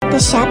The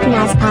Shep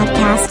Naz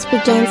Podcast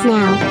begins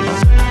now.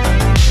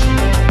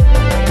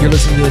 You're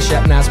listening to the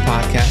Shep Naz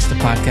Podcast, the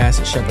podcast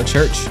at Shepherd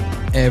Church.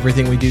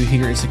 Everything we do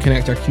here is to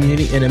connect our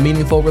community in a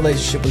meaningful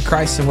relationship with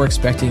Christ, and we're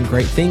expecting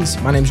great things.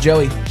 My name's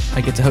Joey.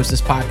 I get to host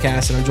this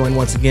podcast, and I'm joined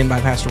once again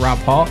by Pastor Rob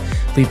Paul,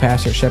 lead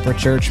pastor at Shepherd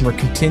Church, and we're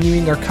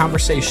continuing our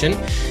conversation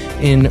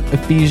in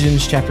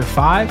Ephesians chapter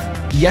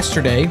 5.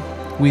 Yesterday,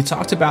 we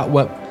talked about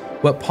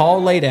what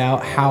Paul laid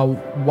out,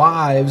 how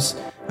wives'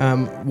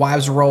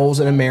 roles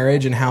in a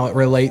marriage and how it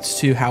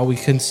relates to how we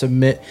can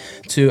submit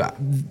to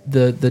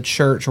the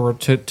church or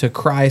to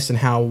Christ, and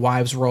how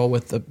wives roll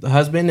with the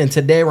husband. And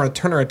today we're going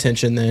to turn our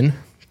attention then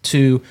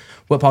to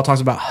what Paul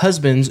talks about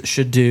husbands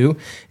should do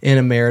in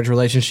a marriage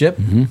relationship.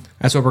 Mm-hmm.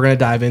 That's what we're going to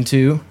dive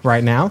into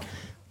right now.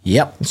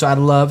 Yep. So I'd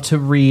love to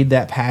read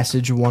that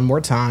passage one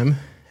more time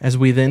as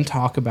we then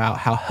talk about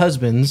how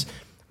husbands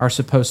are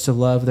supposed to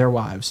love their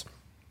wives.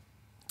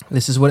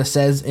 This is what it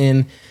says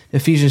in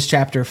Ephesians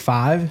chapter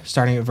 5,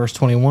 starting at verse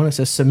 21. It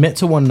says, "Submit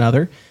to one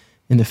another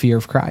in the fear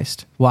of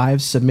Christ.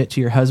 Wives, submit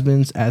to your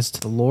husbands as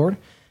to the Lord,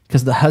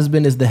 because the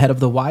husband is the head of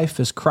the wife,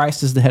 as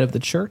Christ is the head of the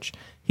church.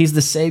 He's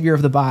the Savior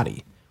of the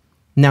body.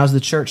 Now as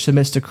the church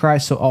submits to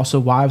Christ, so also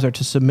wives are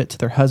to submit to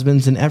their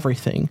husbands in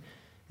everything.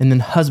 And then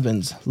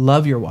husbands,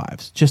 love your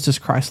wives, just as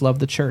Christ loved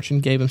the church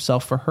and gave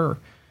himself for her,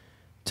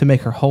 to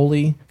make her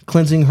holy,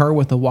 cleansing her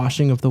with the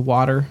washing of the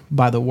water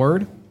by the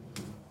word.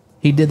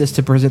 He did this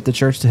to present the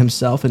church to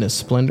himself in its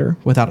splendor,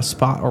 without a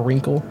spot or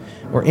wrinkle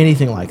or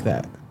anything like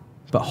that,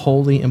 but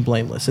holy and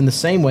blameless. In the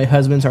same way,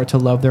 husbands are to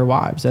love their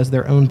wives as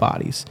their own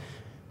bodies.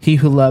 He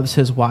who loves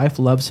his wife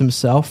loves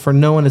himself, for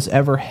no one has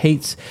ever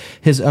hates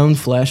his own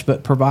flesh,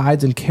 but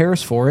provides and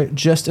cares for it,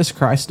 just as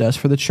Christ does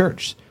for the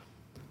church,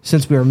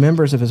 since we are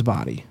members of his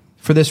body.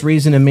 For this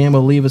reason, a man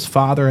will leave his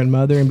father and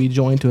mother and be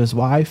joined to his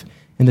wife,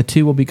 and the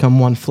two will become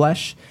one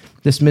flesh.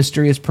 This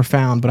mystery is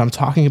profound, but I'm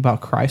talking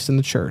about Christ and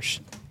the church.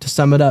 To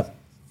sum it up,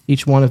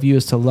 each one of you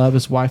is to love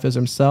his wife as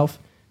himself,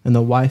 and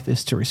the wife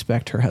is to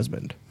respect her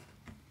husband."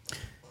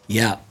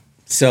 Yeah.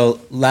 So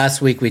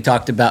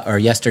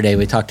yesterday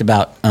we talked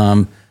about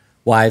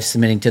wives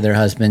submitting to their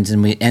husbands,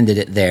 and we ended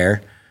it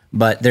there.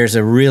 But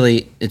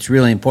it's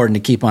really important to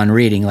keep on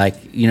reading.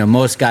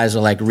 Most guys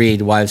will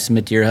read, "Wives,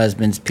 submit to your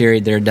husbands,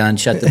 period, they're done,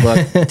 shut the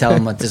book, tell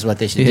them this is what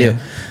they should do."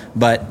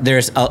 But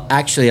there's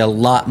actually a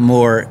lot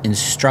more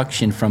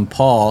instruction from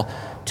Paul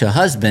to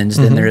husbands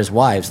than there is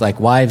wives.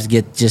 Wives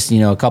get just,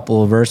 a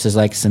couple of verses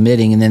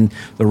submitting, and then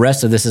the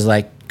rest of this is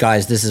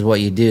guys, this is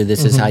what you do,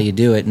 this is how you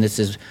do it, and this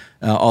is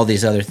all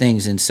these other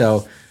things. And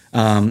so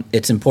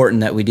it's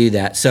important that we do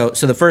that. So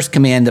the first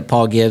command that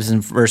Paul gives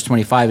in verse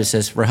 25, it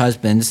says, "For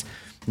husbands,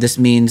 this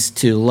means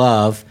to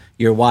love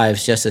your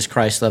wives just as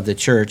Christ loved the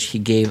church. He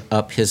gave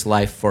up his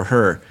life for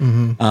her."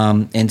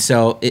 And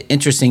so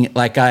interesting,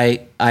 I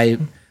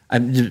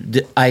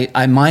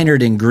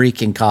minored in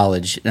Greek in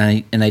college,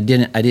 and I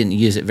didn't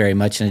use it very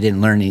much, and I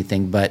didn't learn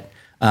anything, but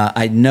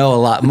I know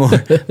a lot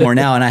more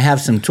now, and I have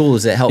some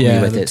tools that help me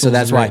with it. So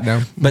that's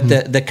why. But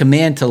the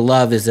command to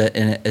love is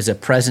a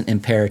present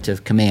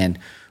imperative command,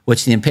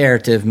 which the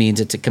imperative means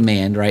it's a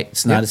command, right?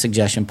 It's not a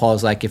suggestion.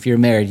 Paul's if you're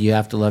married, you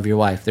have to love your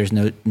wife. There's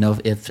no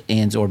ifs,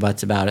 ands, or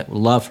buts about it.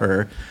 Love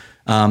her.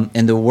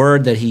 And the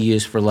word that he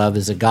used for love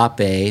is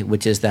agape,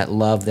 which is that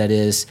love that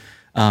is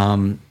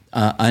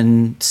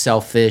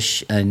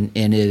unselfish, and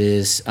it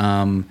is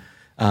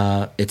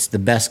it's the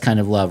best kind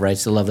of love, right?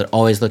 It's the love that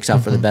always looks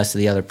out for the best of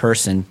the other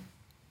person,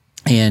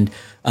 and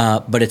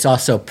but it's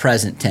also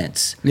present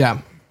tense. Yeah,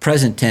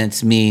 present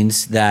tense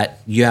means that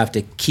you have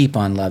to keep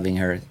on loving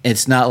her.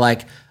 It's not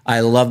like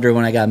I loved her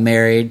when I got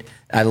married,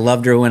 I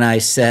loved her when I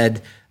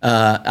said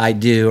I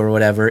do or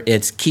whatever.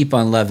 It's keep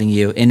on loving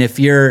you. And if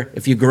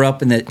you grew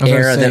up in the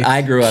era that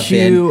I grew up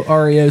in,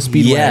 REO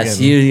Speedwagon.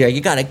 Yes,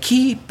 you got to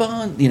keep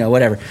on,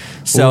 whatever.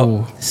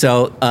 So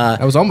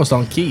I was almost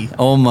on key.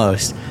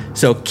 Almost.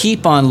 So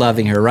keep on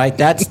loving her, right?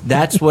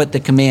 That's what the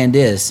command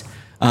is.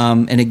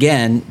 And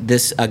again,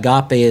 this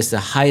agape is the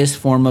highest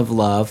form of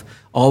love.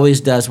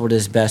 Always does what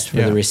is best for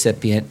the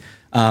recipient.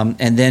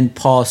 And then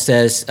Paul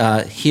says,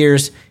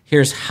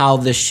 here's how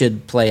this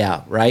should play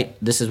out, right?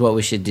 This is what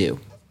we should do.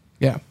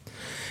 Yeah.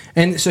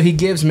 And so he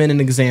gives men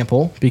an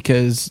example,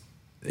 because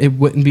it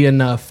wouldn't be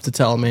enough to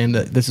tell a man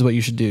that this is what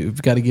you should do.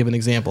 You've got to give an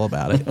example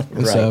about it.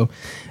 And so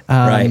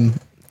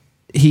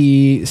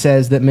he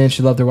says that men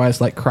should love their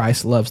wives like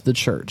Christ loves the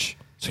church.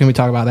 So can we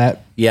talk about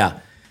that? Yeah.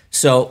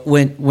 So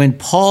when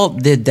Paul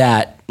did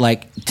that,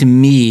 to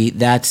me,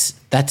 that's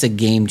a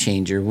game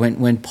changer.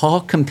 When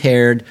Paul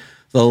compared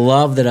the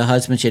love that a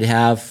husband should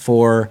have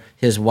for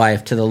his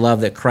wife to the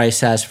love that Christ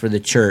has for the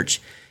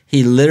church,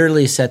 he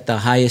literally set the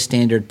highest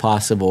standard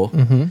possible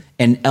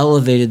and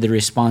elevated the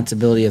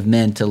responsibility of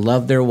men to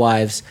love their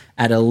wives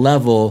at a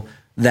level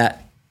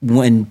that,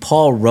 when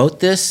Paul wrote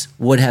this,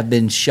 would have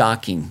been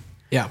shocking.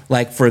 Yeah.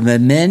 For the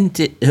men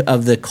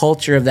of the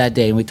culture of that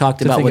day, and we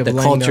talked about what the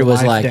culture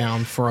was like.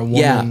 Down for a woman.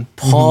 Yeah,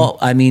 Paul,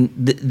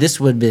 this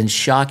would have been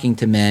shocking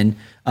to men,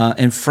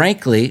 and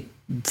frankly,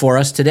 for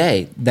us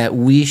today, that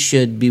we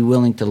should be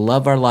willing to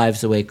love our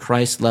lives the way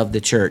Christ loved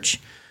the church.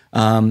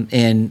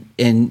 And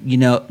you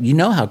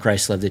know how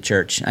Christ loved the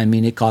church. I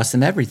mean, it cost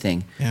him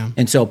everything. Yeah.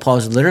 And so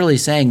Paul's literally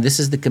saying this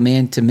is the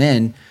command to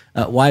men.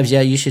 Wives,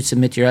 you should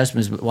submit to your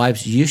husbands, but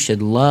wives,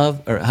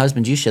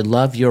 husbands, you should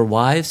love your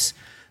wives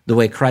the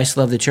way Christ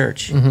loved the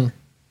church.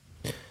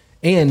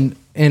 And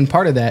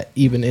part of that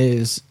even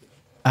is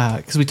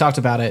because we talked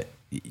about it.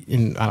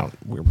 We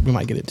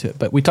might get into it,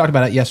 but we talked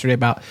about it yesterday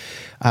about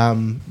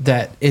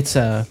that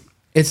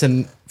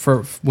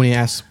for when he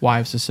asks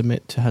wives to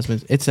submit to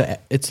husbands,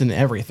 it's in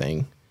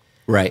everything,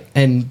 right?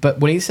 But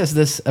when he says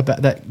this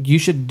about that, you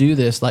should do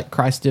this like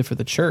Christ did for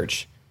the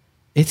church.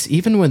 It's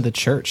even when the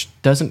church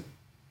doesn't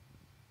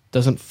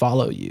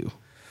follow you,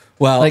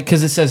 well, like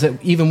because it says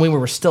that even when we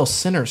were still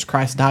sinners,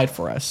 Christ died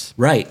for us,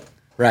 right?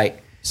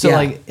 So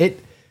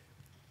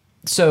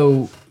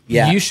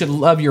Yeah. you should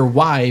love your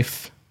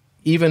wife.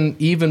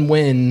 Even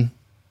when,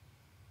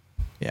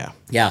 yeah.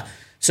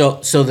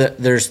 So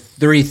there's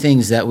three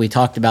things that we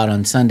talked about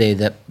on Sunday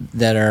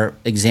that are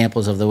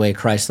examples of the way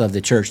Christ loved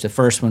the church. The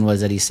first one was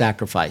that he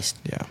sacrificed.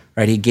 Yeah.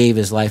 Right. He gave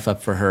his life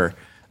up for her.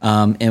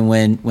 And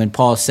when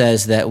Paul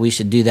says that we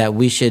should do that,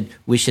 we should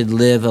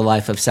live a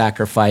life of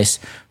sacrifice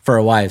for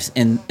our wives.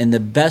 And the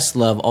best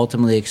love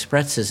ultimately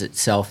expresses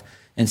itself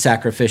in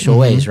sacrificial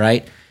ways,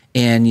 right?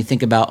 And you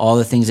think about all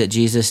the things that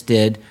Jesus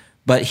did.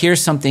 But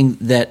here's something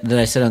that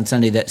I said on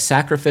Sunday, that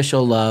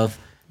sacrificial love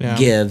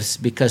gives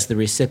because the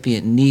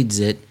recipient needs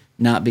it,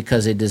 not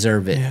because they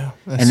deserve it. Yeah,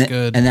 that's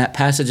good. And that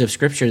passage of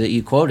Scripture that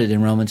you quoted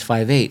in Romans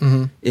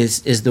 5:8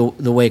 is the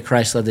way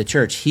Christ loved the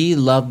church. He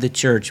loved the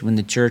church when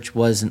the church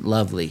wasn't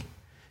lovely.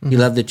 He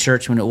loved the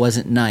church when it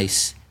wasn't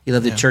nice. He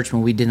loved the church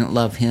when we didn't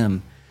love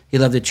him. He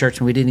loved the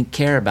church when we didn't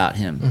care about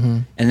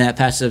him. And that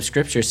passage of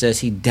Scripture says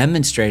he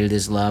demonstrated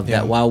his love,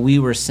 that while we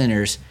were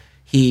sinners,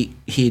 he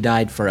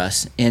died for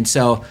us. And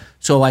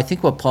so I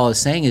think what Paul is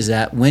saying is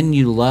that when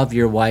you love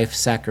your wife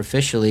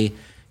sacrificially,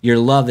 your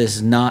love is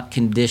not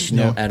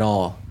conditional at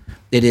all.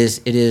 It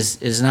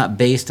is not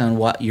based on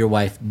what your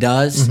wife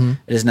does. It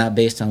is not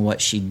based on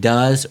what she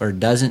does or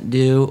doesn't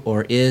do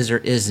or is or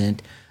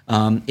isn't.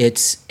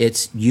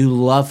 It's you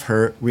love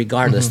her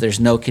regardless. There's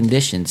no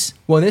conditions.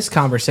 Well, this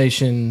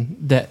conversation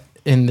that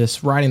in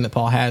this writing that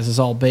Paul has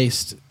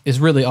is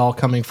really all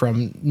coming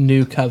from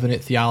New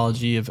Covenant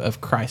theology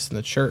of Christ and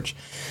the church.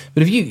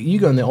 But if you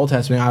go in the Old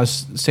Testament, I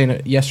was saying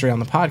it yesterday on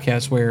the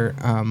podcast where,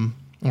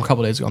 a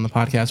couple of days ago on the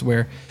podcast,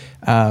 where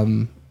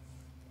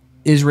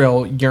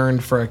Israel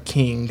yearned for a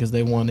king because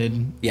they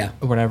wanted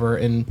whatever,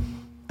 and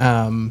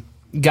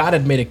God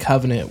had made a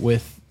covenant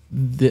with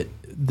the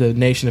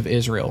nation of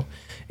Israel.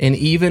 And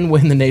even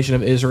when the nation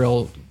of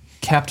Israel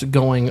kept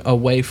going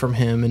away from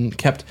him and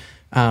kept,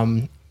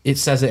 it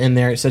says it in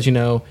there, it says,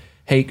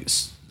 hey,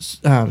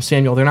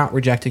 Samuel, they're not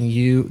rejecting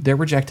you, they're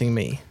rejecting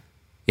me.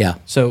 Yeah.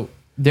 So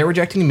they're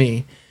rejecting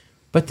me,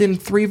 but then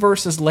 3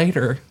 verses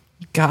later,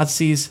 God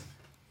sees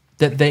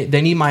that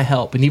they need my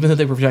help, and even though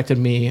they've rejected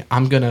me,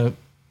 I'm gonna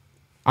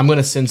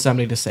send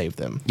somebody to save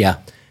them. Yeah.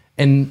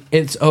 And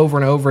it's over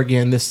and over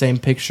again this same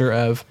picture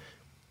of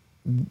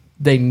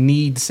they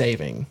need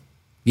saving.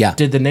 Yeah.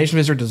 Did the nation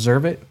of Israel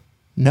deserve it?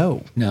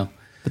 No.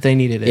 But they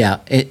needed it. Yeah,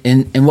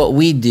 and what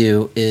we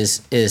do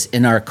is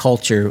in our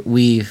culture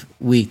we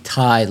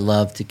tie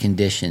love to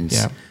conditions.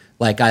 Yeah.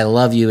 Like I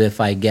love you if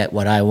I get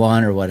what I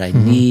want or what I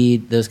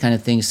need, those kind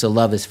of things. So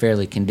love is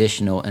fairly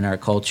conditional in our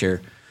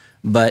culture,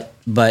 but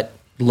the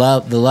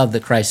love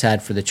that Christ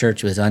had for the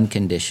church was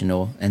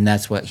unconditional, and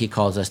that's what he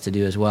calls us to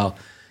do as well.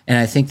 And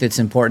I think that's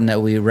important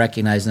that we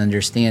recognize and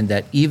understand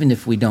that even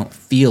if we don't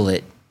feel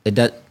it,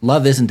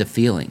 love isn't a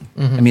feeling.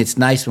 I mean, it's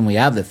nice when we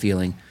have the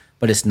feeling,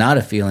 but it's not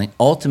a feeling.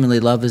 Ultimately,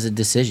 love is a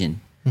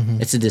decision.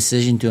 It's a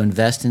decision to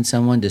invest in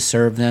someone, to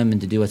serve them,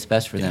 and to do what's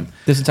best for them.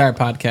 This entire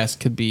podcast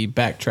could be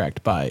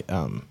backtracked by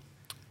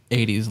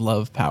 80s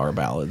love power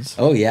ballads.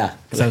 Oh, yeah.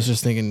 Because I was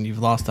just thinking, you've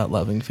lost that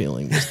loving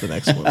feeling is the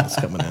next one that's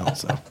coming out.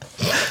 So,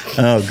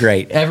 oh,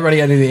 great.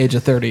 Everybody under the age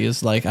of 30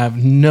 is like, I have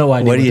no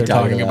idea what they're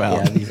talking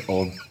about. Yeah, these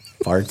old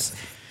farts.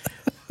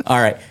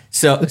 All right.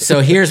 So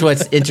here's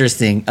what's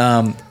interesting.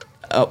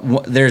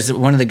 There's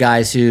one of the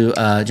guys who,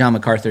 John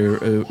MacArthur,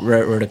 who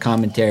wrote a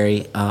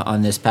commentary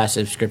on this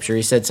passage of Scripture.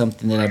 He said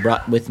something that I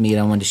brought with me and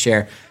I wanted to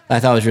share that I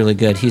thought was really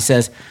good. He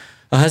says,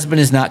 a husband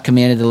is not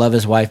commanded to love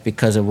his wife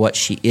because of what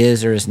she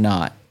is or is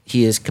not.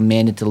 He is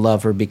commanded to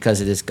love her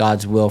because it is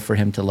God's will for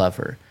him to love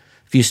her.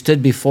 If you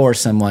stood before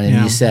someone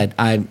and you said,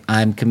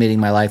 I'm committing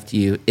my life to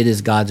you, it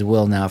is God's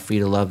will now for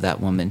you to love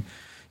that woman.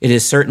 It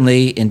is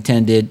certainly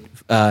intended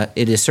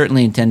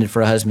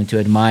for a husband to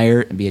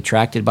admire and be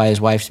attracted by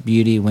his wife's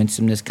beauty,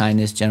 winsomeness,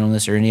 kindness,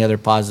 gentleness, or any other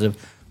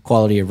positive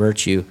quality or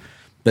virtue.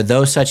 But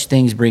though such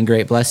things bring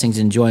great blessings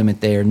and enjoyment,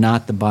 they are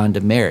not the bond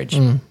of marriage.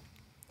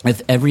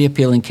 If every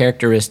appealing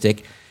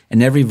characteristic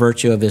and every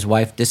virtue of his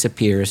wife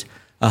disappears,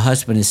 a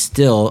husband is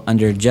still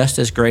under just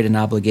as great an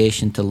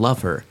obligation to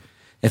love her.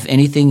 If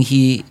anything,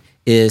 he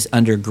is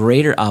under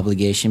greater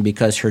obligation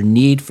because her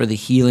need for the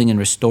healing and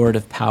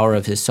restorative power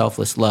of his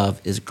selfless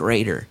love is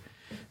greater.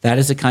 That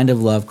is the kind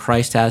of love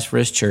Christ has for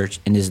his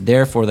church and is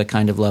therefore the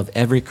kind of love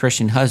every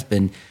Christian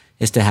husband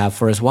is to have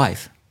for his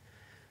wife.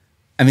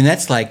 I mean,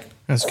 that's like,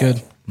 That's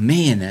good.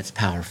 man, that's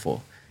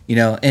powerful.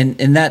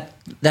 And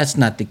that's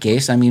not the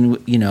case. I mean,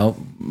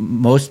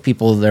 most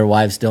people, their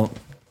wives don't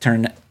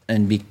turn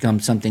and become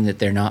something that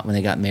they're not when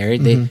they got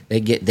married. They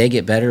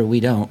get better. We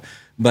don't.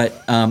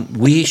 But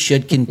we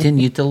should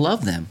continue to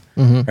love them,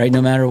 right?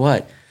 No matter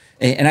what.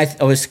 And I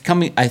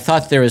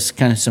thought there was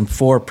kind of some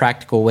 4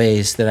 practical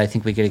ways that I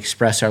think we could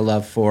express our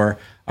love for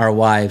our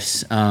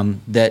wives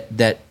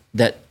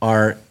that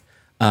are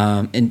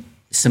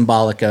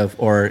symbolic of,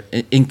 or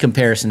in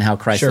comparison how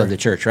Christ loved the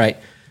church, right?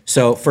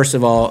 So first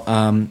of all,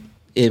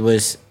 it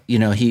was,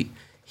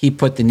 he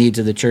put the needs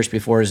of the church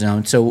before his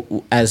own.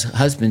 So as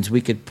husbands,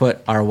 we could put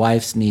our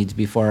wife's needs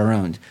before our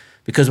own.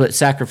 Because what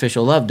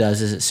sacrificial love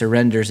does is it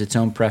surrenders its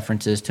own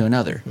preferences to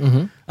another.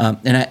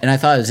 And I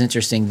thought it was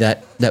interesting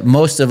that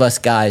most of us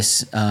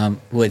guys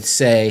would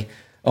say,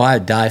 "Oh, I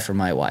would die for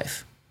my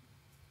wife.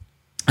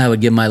 I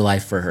would give my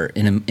life for her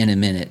in a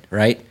minute,"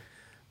 right?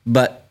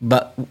 But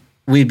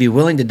we'd be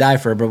willing to die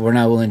for her, but we're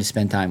not willing to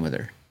spend time with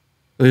her.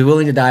 We'd be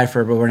willing to die for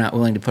her, but we're not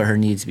willing to put her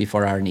needs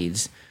before our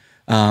needs.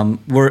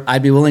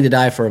 I'd be willing to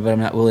die for her, but I'm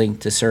not willing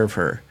to serve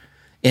her.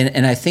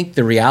 And I think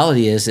the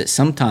reality is that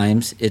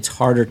sometimes it's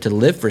harder to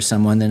live for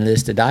someone than it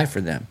is to die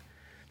for them.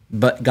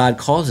 But God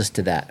calls us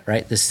to that,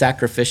 right? The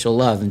sacrificial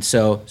love. And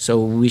so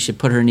we should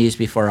put her needs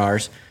before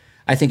ours.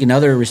 I think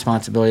another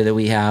responsibility that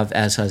we have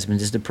as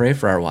husbands is to pray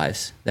for our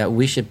wives, that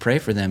we should pray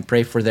for them,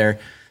 pray for their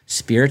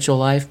spiritual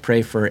life,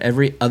 pray for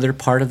every other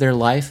part of their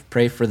life,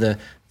 pray for the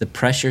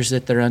pressures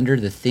that they're under,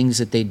 the things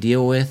that they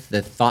deal with,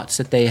 the thoughts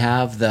that they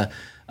have, the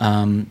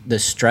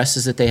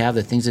stresses that they have,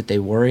 the things that they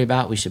worry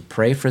about. We should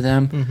pray for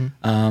them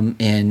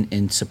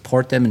and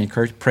support them and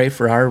encourage. Pray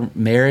for our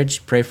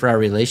marriage. Pray for our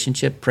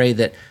relationship. Pray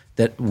that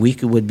we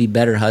would be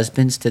better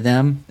husbands to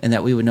them and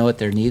that we would know what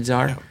their needs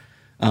are.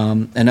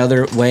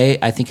 Another way,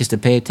 I think, is to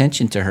pay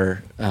attention to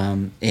her.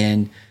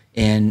 And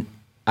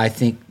I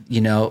think,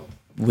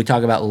 we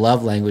talk about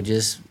love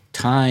languages,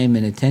 time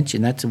and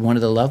attention. That's one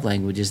of the love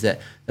languages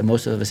that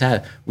most of us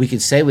have. We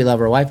could say we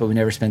love our wife, but we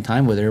never spend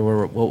time with her.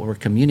 What we're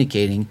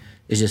communicating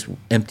is just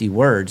empty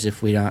words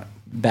if we don't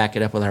back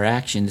it up with our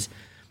actions.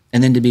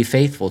 And then to be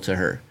faithful to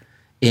her.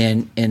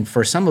 And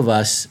for some of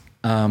us,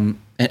 and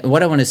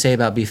what I want to say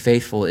about be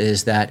faithful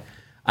is that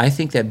I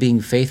think that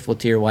being faithful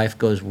to your wife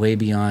goes way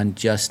beyond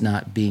just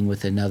not being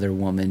with another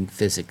woman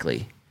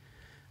physically.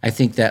 I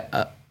think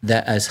that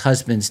as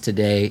husbands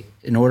today,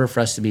 in order for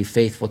us to be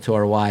faithful to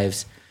our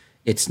wives,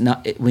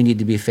 we need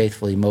to be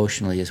faithful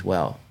emotionally as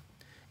well.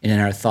 And in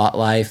our thought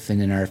life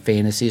and in our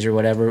fantasies or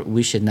whatever,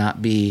 we should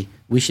be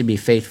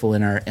faithful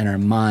in our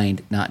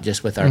mind, not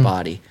just with our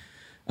body.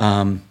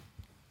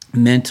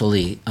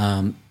 Mentally,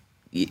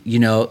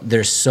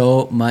 there's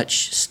so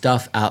much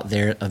stuff out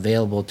there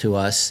available to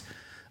us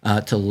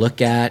to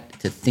look at,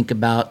 to think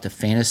about, to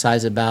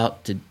fantasize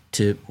about,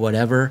 to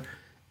whatever.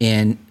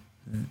 And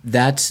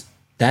that's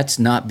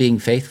not being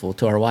faithful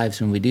to our wives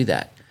when we do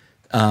that.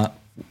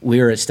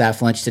 We were at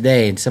staff lunch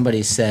today, and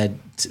somebody said,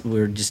 we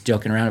were just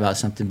joking around about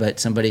something, but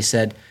somebody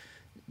said,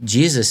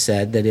 Jesus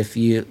said that if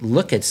you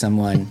look at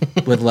someone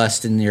with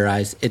lust in your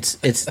eyes,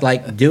 it's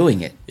like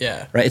doing it.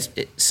 Yeah. Right.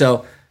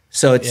 So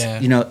it's,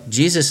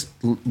 Jesus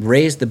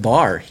raised the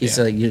bar. He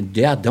said,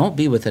 don't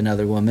be with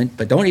another woman,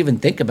 but don't even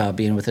think about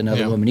being with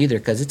another woman either,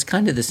 because it's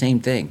kind of the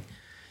same thing.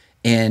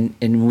 And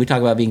when we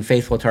talk about being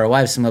faithful to our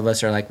wives, some of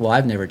us are like, well,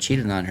 I've never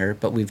cheated on her,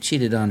 but we've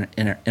cheated on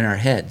in our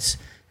heads,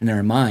 in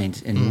our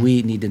minds, and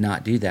we need to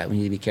not do that. We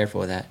need to be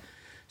careful with that.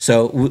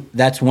 So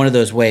that's one of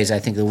those ways I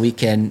think that we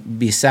can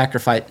be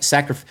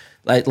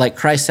like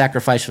Christ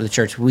sacrificed for the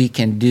church. We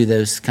can do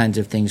those kinds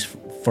of things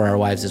for our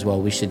wives as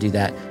well. We should do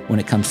that when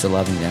it comes to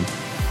loving them.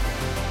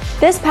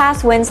 This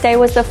past Wednesday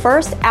was the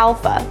first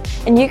Alpha,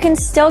 and you can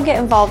still get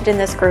involved in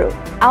this group.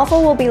 Alpha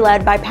will be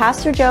led by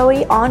Pastor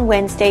Joey on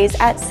Wednesdays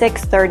at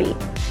 6:30.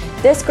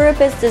 This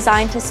group is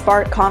designed to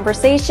spark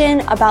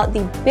conversation about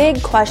the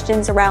big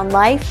questions around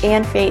life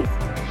and faith.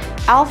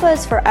 Alpha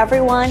is for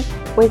everyone,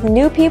 with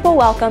new people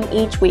welcome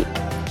each week,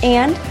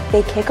 and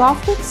they kick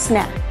off with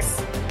snacks.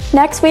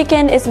 Next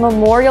weekend is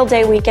Memorial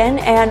Day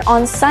weekend, and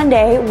on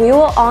Sunday, we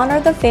will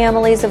honor the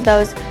families of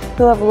those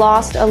who have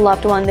lost a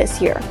loved one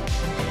this year.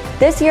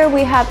 This year,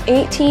 we have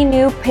 18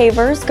 new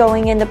pavers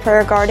going in the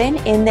prayer garden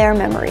in their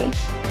memory.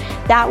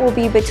 That will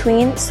be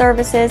between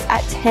services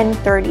at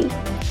 10:30.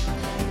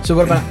 So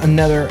what about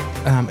another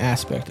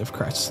aspect of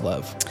Christ's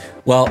love?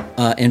 Well,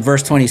 in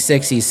verse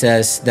 26, he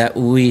says that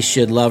we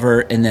should love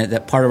her, and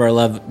that part of our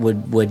love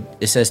would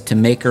it says to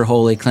make her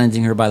holy,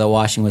 cleansing her by the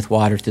washing with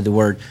water through the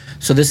word.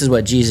 So this is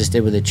what Jesus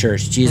did with the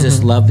church.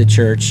 Jesus loved the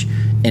church,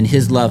 and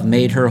his love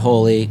made her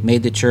holy,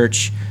 made the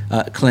church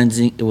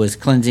cleansing. It was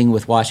cleansing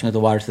with washing with the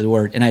water through the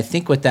word. And I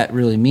think what that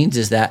really means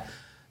is that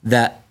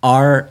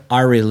our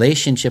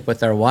relationship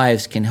with our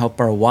wives can help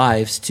our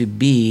wives to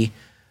be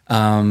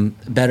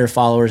better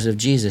followers of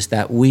Jesus,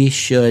 that we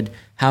should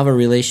have a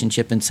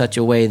relationship in such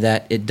a way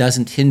that it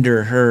doesn't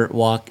hinder her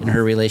walk in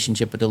her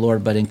relationship with the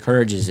Lord, but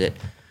encourages it.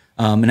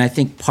 And I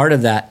think part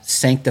of that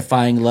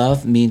sanctifying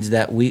love means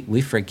that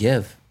we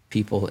forgive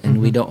people and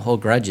we don't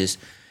hold grudges.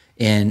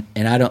 And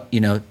I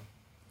don't,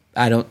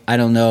 I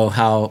don't know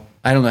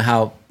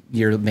how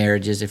your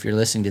marriage is if you're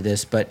listening to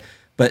this, but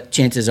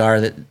chances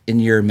are that in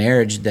your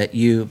marriage that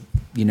you've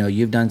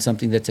done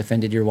something that's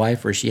offended your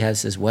wife, or she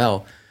has as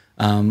well.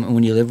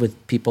 When you live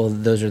with people,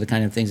 those are the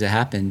kind of things that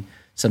happen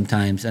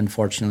sometimes,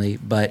 unfortunately.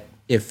 But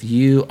if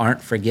you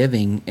aren't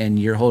forgiving and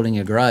you're holding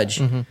a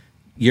grudge,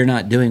 you're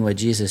not doing what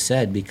Jesus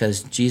said,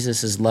 because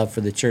Jesus' love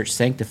for the church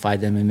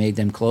sanctified them and made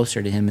them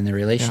closer to him in their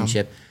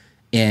relationship. Yeah.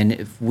 And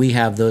if we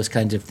have those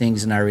kinds of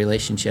things in our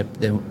relationship,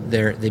 then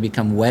they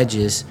become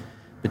wedges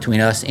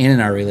between us and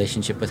in our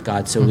relationship with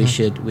God. So we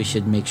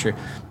should make sure.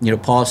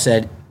 Paul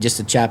said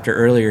just a chapter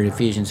earlier in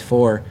Ephesians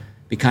 4,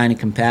 be kind and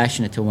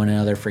compassionate to one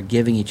another,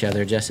 forgiving each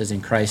other, just as in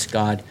Christ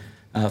God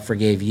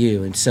forgave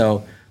you. And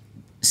so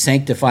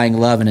sanctifying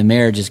love in a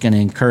marriage is going to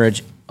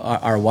encourage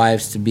our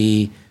wives to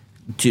be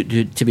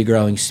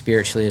growing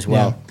spiritually as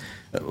well.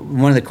 Yeah.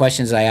 One of the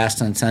questions I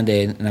asked on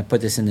Sunday, and I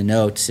put this in the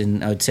notes,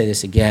 and I would say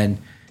this again,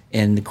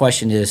 and the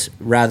question is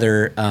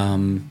rather,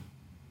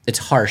 it's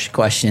a harsh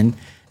question,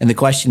 and the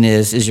question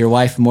is your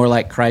wife more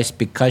like Christ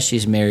because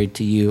she's married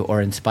to you or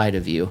in spite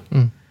of you?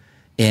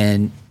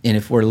 And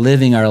if we're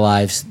living our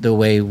lives the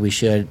way we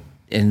should,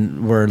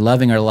 and we're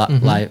loving our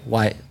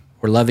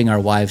we're loving our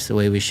wives the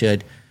way we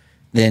should,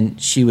 then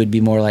she would be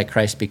more like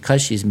Christ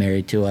because she's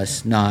married to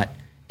us, not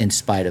in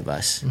spite of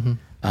us.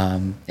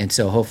 And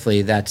so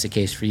hopefully that's the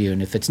case for you.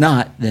 And if it's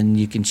not, then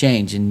you can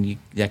change, and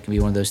that can be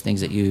one of those things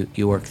that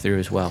you work through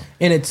as well.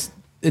 And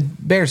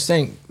it bears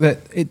saying that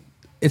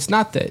it's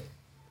not that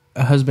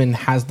a husband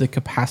has the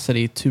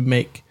capacity to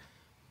make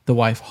the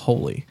wife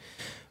holy,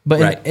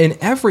 but in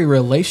every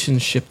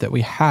relationship that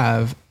we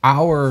have,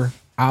 our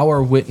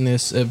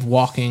witness of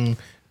walking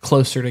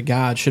closer to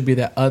God should be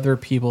that other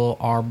people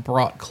are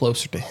brought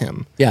closer to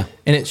him. Yeah.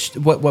 And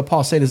what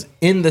Paul said is,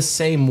 in the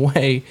same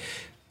way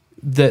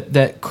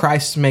that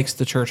Christ makes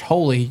the church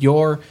holy,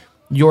 your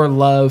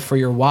love for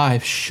your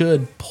wife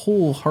should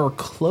pull her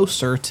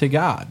closer to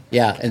God.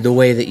 Yeah, and the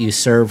way that you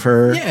serve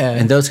her,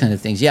 and those kind of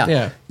things.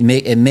 Yeah.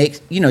 It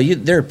makes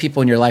there are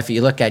people in your life that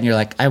you look at and you're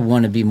like, I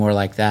want to be more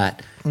like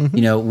that.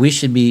 We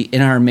should be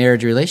in our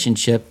marriage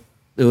relationship.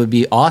 It would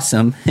be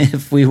awesome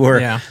if we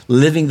were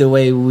living the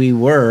way we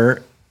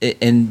were,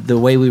 and the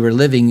way we were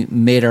living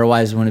made our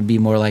wives want to be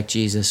more like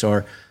Jesus,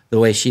 or the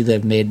way she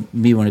lived made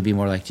me want to be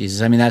more like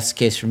Jesus. I mean, that's the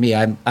case for me.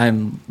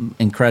 I'm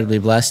incredibly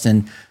blessed,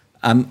 and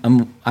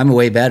I'm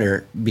way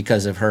better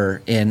because of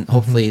her. And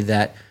hopefully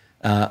that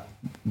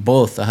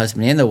both the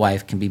husband and the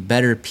wife can be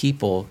better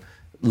people,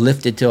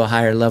 lifted to a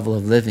higher level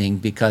of living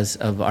because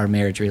of our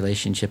marriage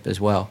relationship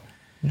as well.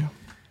 Yeah.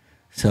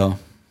 So,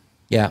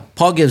 yeah,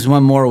 Paul gives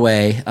one more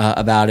way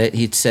about it.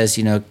 He says,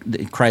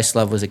 Christ's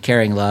love was a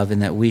caring love,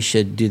 and that we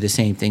should do the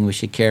same thing. We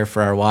should care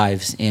for our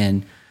wives.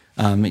 And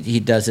he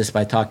does this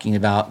by talking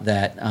about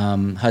that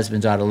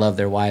husbands ought to love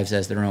their wives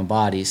as their own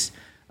bodies,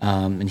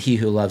 and he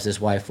who loves his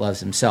wife loves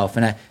himself.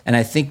 And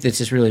I think that's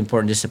just really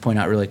important, just to point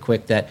out really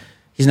quick that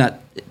he's not.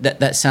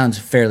 That sounds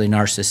fairly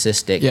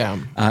narcissistic,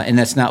 and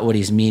that's not what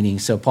he's meaning.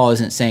 So Paul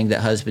isn't saying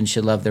that husbands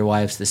should love their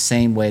wives the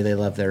same way they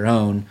love their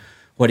own.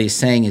 What he's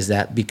saying is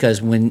that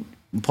because when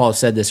Paul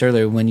said this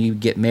earlier, when you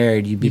get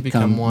married, you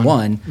become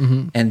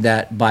one, and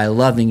that by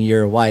loving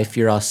your wife,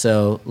 you're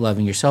also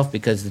loving yourself,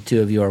 because the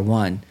two of you are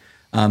one.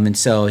 And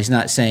so he's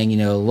not saying,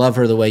 love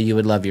her the way you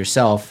would love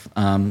yourself.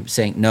 He's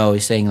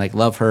saying like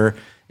love her.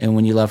 And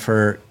when you love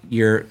her,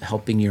 you're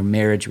helping your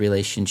marriage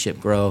relationship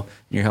grow, and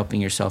you're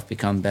helping yourself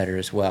become better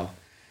as well.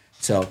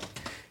 So,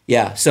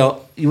 yeah.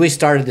 So we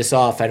started this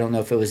off, I don't know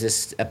if it was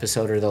this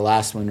episode or the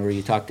last one, where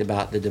you talked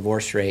about the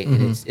divorce rate.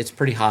 And it's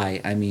pretty high.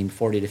 I mean,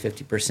 40 to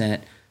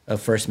 50%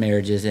 of first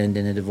marriages end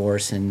in a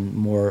divorce, and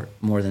more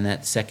than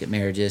that, second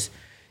marriages.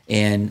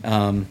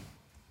 And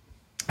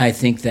I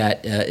think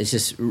that it's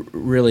just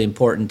really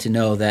important to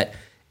know that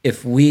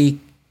if we're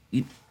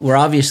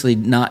obviously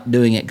not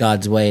doing it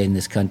God's way in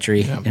this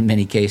country in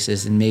many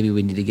cases, and maybe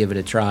we need to give it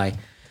a try.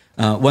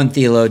 One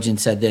theologian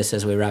said this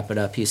as we wrap it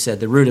up. He said,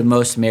 the root of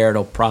most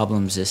marital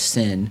problems is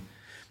sin,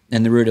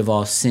 and the root of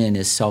all sin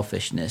is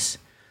selfishness.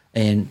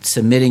 And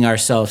submitting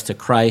ourselves to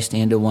Christ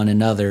and to one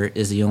another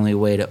is the only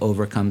way to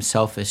overcome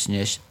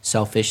selfishness.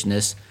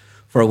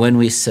 For when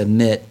we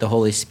submit, the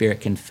Holy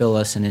Spirit can fill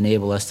us and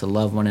enable us to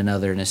love one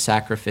another in a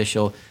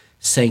sacrificial,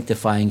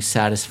 sanctifying,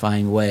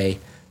 satisfying way,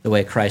 the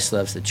way Christ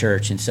loves the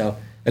church. And so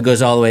it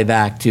goes all the way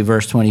back to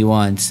verse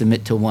 21,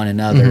 submit to one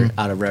another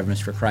out of reverence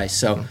for Christ.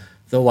 So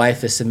the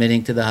wife is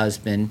submitting to the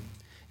husband,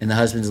 and the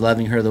husband's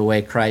loving her the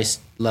way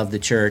Christ loved the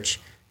church.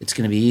 It's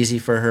going to be easy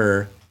for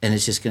her, and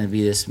it's just going to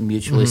be this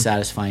mutually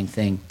satisfying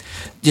thing.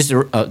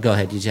 Go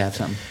ahead. Did you have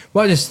something?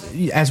 Well, just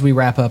as we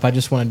wrap up, I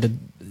just wanted to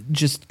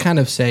just kind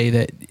of say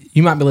that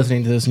you might be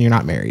listening to this and you're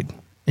not married,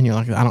 and you're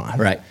like, I don't.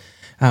 Right.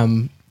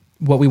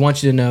 What we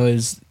want you to know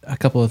is a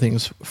couple of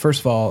things. First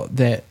of all,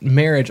 that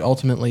marriage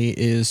ultimately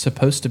is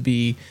supposed to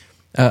be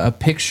a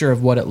picture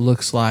of what it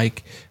looks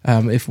like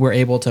if we're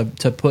able to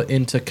put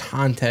into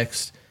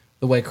context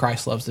the way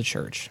Christ loves the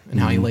church and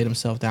how he laid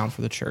himself down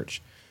for the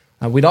church.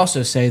 We'd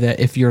also say that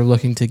if you're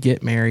looking to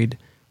get married,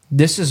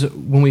 this is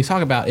when we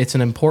talk about it's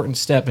an important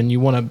step, and you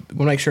want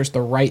to make sure it's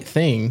the right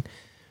thing,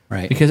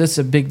 right? Because it's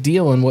a big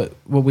deal. And what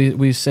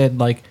we said,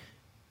 like,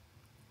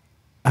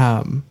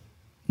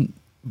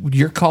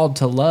 you're called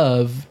to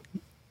love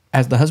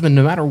as the husband,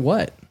 no matter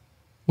what.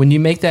 When you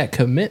make that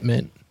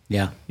commitment,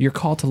 you're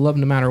called to love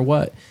no matter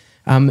what.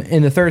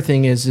 And the third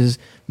thing is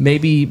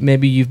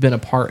maybe you've been a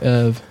part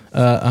of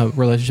a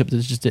relationship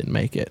that just didn't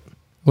make it.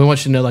 We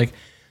want you to know, like,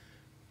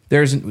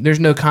 there's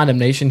no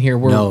condemnation here.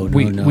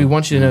 We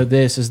want you to know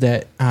this is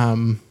that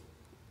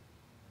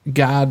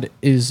God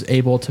is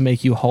able to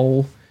make you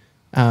whole,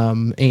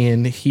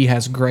 and He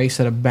has grace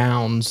that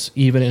abounds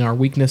even in our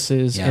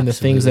weaknesses and the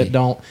things that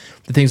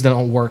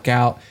don't work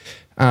out.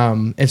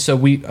 And so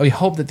we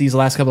hope that these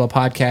last couple of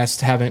podcasts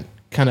haven't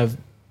kind of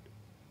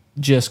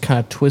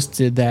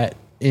twisted that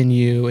in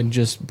you and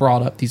just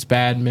brought up these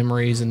bad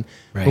memories. And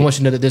we want you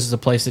to know that this is a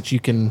place that you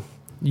can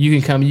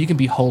come, you can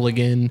be whole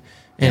again.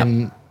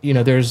 And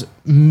there's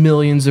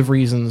millions of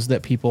reasons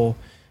that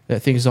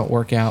things don't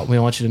work out. We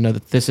want you to know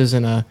that this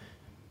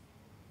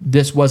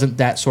wasn't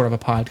that sort of a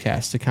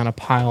podcast to kind of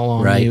pile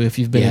on you if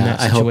you've been in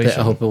that situation.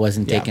 I hope it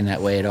wasn't taken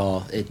that way at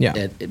all.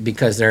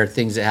 Because there are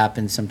things that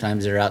happen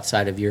sometimes that are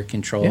outside of your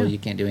control. You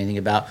can't do anything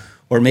about,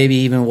 or maybe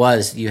even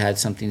you had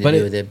something to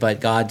do with it.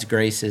 But God's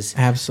grace is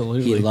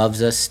absolutely. He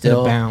loves us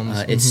still. It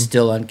abounds. It's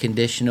still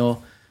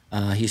unconditional.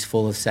 He's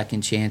full of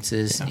second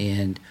chances,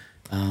 and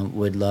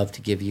would love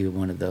to give you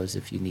one of those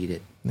if you need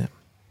it. Yeah.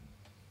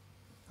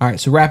 All right,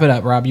 so wrap it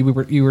up, Rob.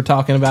 You were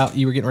talking about,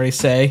 you were getting ready to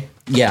say.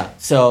 Yeah.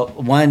 So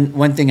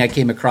one thing I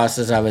came across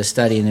as I was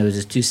studying, there was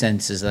just 2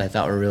 sentences that I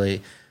thought were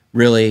really,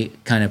 really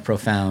kind of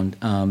profound.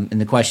 And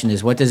the question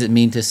is, what does it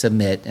mean to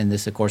submit? And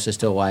this, of course, is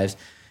to wives.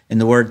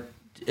 And the word,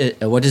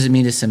 what does it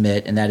mean to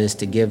submit? And that is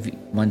to give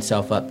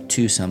oneself up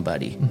to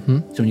somebody.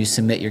 Mm-hmm. So when you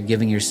submit, you're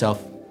giving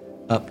yourself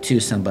up to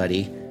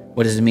somebody.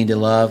 What does it mean to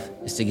love?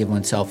 Is to give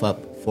oneself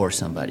up for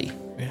somebody.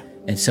 Yeah.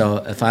 And so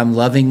if I'm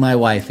loving my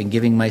wife and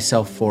giving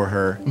myself for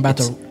her, I'm about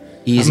to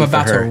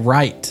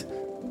write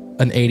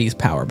an 80s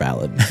power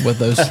ballad with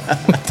those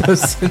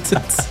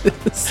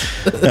sentences.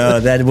 Oh,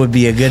 that would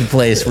be a good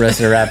place for us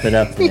to wrap it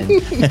up then.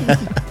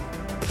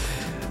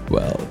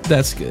 Well,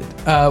 that's good.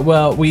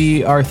 Well,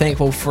 we are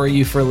thankful for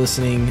you for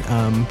listening,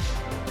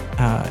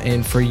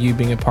 and for you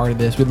being a part of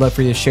this. We'd love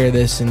for you to share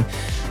this and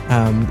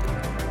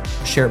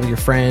share it with your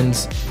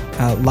friends.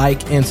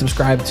 Like and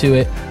subscribe to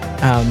it.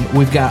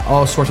 We've got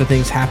all sorts of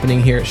things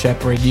happening here at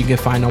Shepherd. You can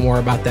find out more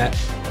about that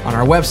on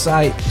our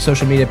website,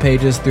 social media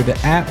pages, through the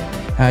app.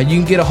 You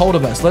can get a hold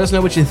of us. Let us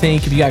know what you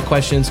think. If you got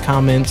questions,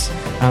 comments,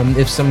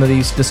 if some of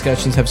these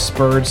discussions have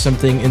spurred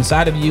something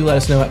inside of you, let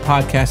us know at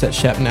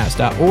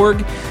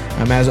podcast@shepnas.org.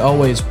 As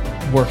always,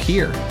 we're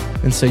here,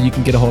 and so you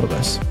can get a hold of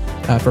us.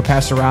 For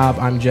Pastor Rob,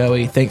 I'm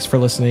Joey. Thanks for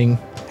listening.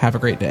 Have a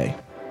great day.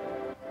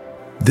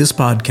 This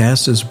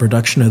podcast is a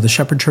production of the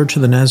Shepherd Church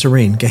of the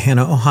Nazarene,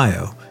 Gahanna,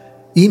 Ohio.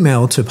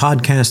 Email to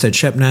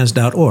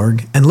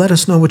podcast@shepnas.org and let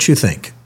us know what you think.